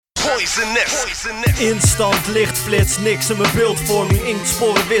Instant lichtflits, niks in mijn beeldvorming.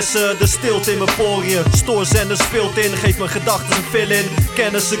 Inktsporen wissen, de stilte in mijn poriën. Stoorzender speelt in, geef mijn gedachten een fill-in.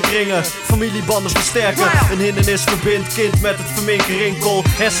 Kennissen kringen, familiebanden versterken. Een hindernis verbindt, kind met het verminken rinkel.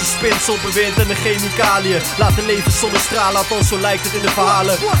 Hersenspinsel bewind en de chemicaliën. Laat een leven zonder stralen, althans zo lijkt het in de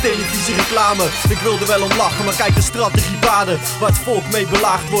verhalen. Televisie reclame, ik wilde wel om lachen, maar kijk de strategiepaden waar het volk mee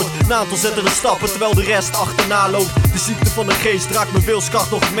belaagd wordt. Een aantal zetten de stappen terwijl de rest achterna loopt. De ziekte van de geest raakt mijn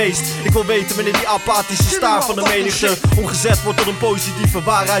wilskracht nog het meest. Ik wil weten wanneer die apathische staar van de menigte omgezet wordt tot een positieve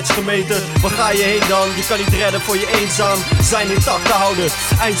waarheidsgemeten. Waar ga je heen dan? Je kan niet redden voor je eenzaam zijn intact te houden.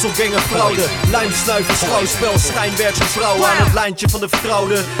 Eindselganger fraude, lijmsnuiven, schouwspel, schijnwerkse vrouwen aan het lijntje van de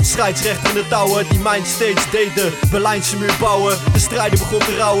vertrouwde. Scheidsrechter in de touwen die mindstates deden. Berlijnse muur bouwen, de strijder begon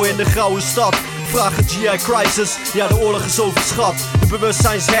te rouwen in de grauwe stad. Vraag het GI Crisis, ja de oorlog is overschat. De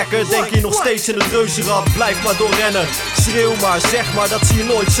bewustzijnshacker, denk je nog steeds in het reuzenrad. Blijf maar doorrennen, schreeuw maar, zeg maar dat ze je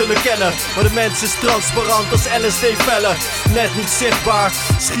nooit zullen kennen. Maar de mens is transparant als LSD-vellen. Net niet zichtbaar,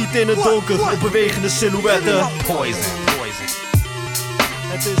 schiet in het donker op bewegende silhouetten. Poison.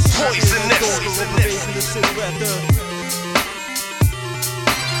 Het is poisonous op bewegende silhouetten.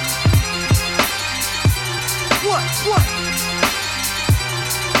 What?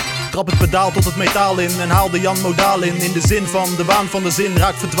 Trap het pedaal tot het metaal in en haal de Jan Modaal in de zin van de waan van de zin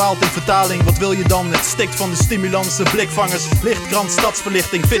raakt verdwaald in vertaling. Wat wil je dan? Het stikt van de stimulansen, blikvangers, lichtkrant,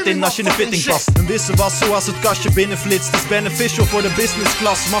 stadsverlichting. Fit in als je in een fitting past. Een wisse was zoals het kastje binnenflitst. Is beneficial voor de business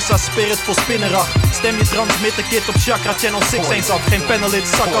class. Massa spirit vol spinnenrag. Stem je transmitter kit op chakra channel 6 eens af. Geen panelid,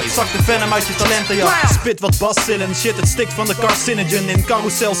 zak de venom uit je talenten, ja. Spit wat basszillen, shit het stikt van de carcinogen. In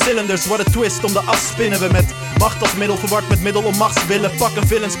carousel cylinders, what a twist, om de as spinnen we met macht als middel verward met middel om machtswillen. Pak een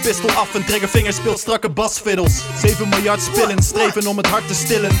villains pistool af en triggervinger speelt strakke basfiddles. 7 miljard spillen, streven om het hart te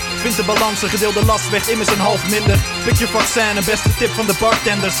stillen. Vind de balans, een gedeelde last weegt immers een half minder. Pik je vaccin, een beste tip van de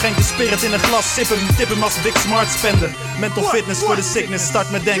bartender. Schenk de spirit in een glas, sip hem, tip hem als Big Smart spender. Mental fitness voor de sickness,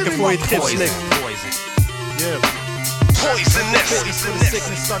 start met denken voor je het gif slikt. Yeah. Fitness voor de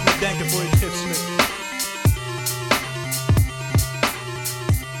sickness, start met denken voor je het gif slikt.